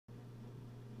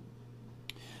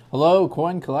Hello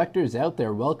coin collectors out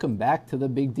there, welcome back to the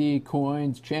Big D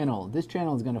Coins channel. This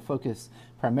channel is going to focus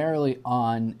primarily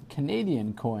on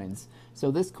Canadian coins.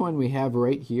 So this coin we have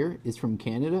right here is from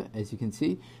Canada, as you can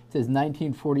see. It says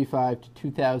 1945 to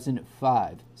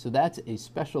 2005. So that's a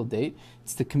special date.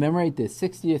 It's to commemorate the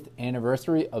 60th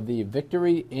anniversary of the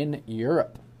victory in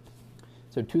Europe.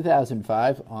 So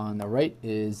 2005 on the right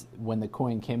is when the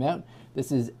coin came out.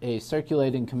 This is a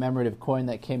circulating commemorative coin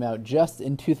that came out just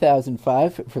in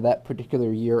 2005 for that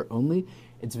particular year only.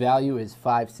 Its value is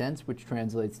 5 cents, which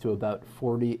translates to about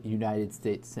 40 United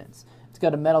States cents. It's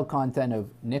got a metal content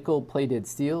of nickel-plated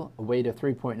steel, a weight of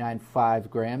 3.95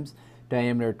 grams,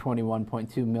 diameter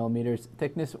 21.2 millimeters,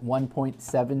 thickness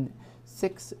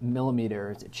 1.76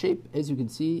 millimeters. Its shape, as you can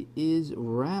see, is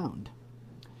round.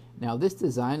 Now this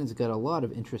design has got a lot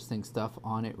of interesting stuff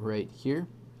on it right here.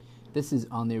 This is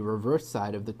on the reverse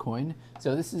side of the coin.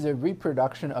 So this is a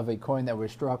reproduction of a coin that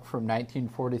was struck from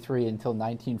 1943 until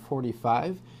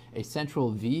 1945. A central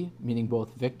V, meaning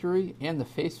both victory and the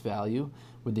face value,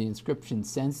 with the inscription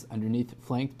cents underneath,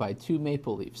 flanked by 2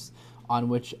 maple leaves, on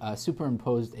which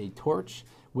superimposed a torch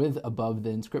with above the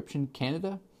inscription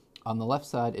Canada on the left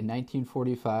side in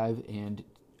 1945 and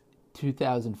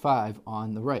 2005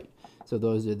 on the right. So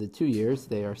those are the 2 years.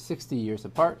 They are 60 years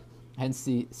apart, hence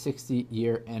the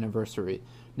 60-year anniversary.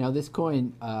 Now this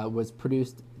coin was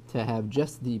produced to have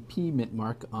just the P mint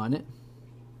mark on it.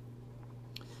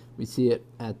 We see it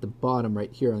at the bottom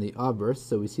right here on the obverse,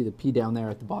 so we see the P down there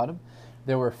at the bottom.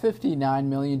 There were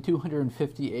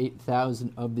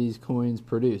 59,258,000 of these coins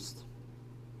produced.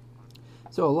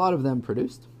 So a lot of them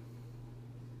produced.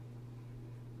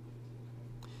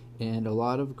 And a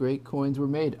lot of great coins were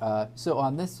made. So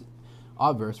on this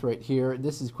obverse right here,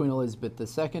 this is Queen Elizabeth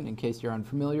II, in case you're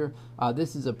unfamiliar.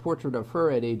 This is a portrait of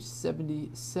her at age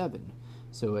 77.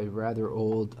 So a rather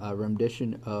old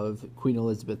rendition of Queen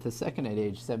Elizabeth II at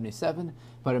age 77.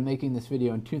 But I'm making this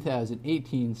video in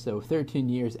 2018, so 13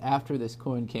 years after this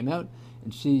coin came out,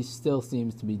 and she still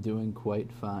seems to be doing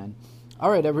quite fine.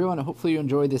 Alright everyone, hopefully you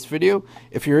enjoyed this video.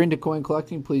 If you're into coin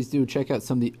collecting, please do check out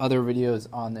some of the other videos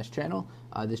on this channel.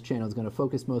 This channel is going to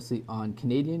focus mostly on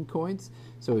Canadian coins.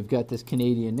 So we've got this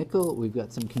Canadian nickel, we've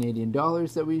got some Canadian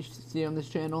dollars that we see on this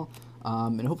channel,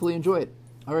 and hopefully you enjoy it.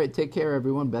 Alright, take care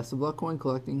everyone, best of luck coin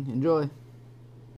collecting, enjoy!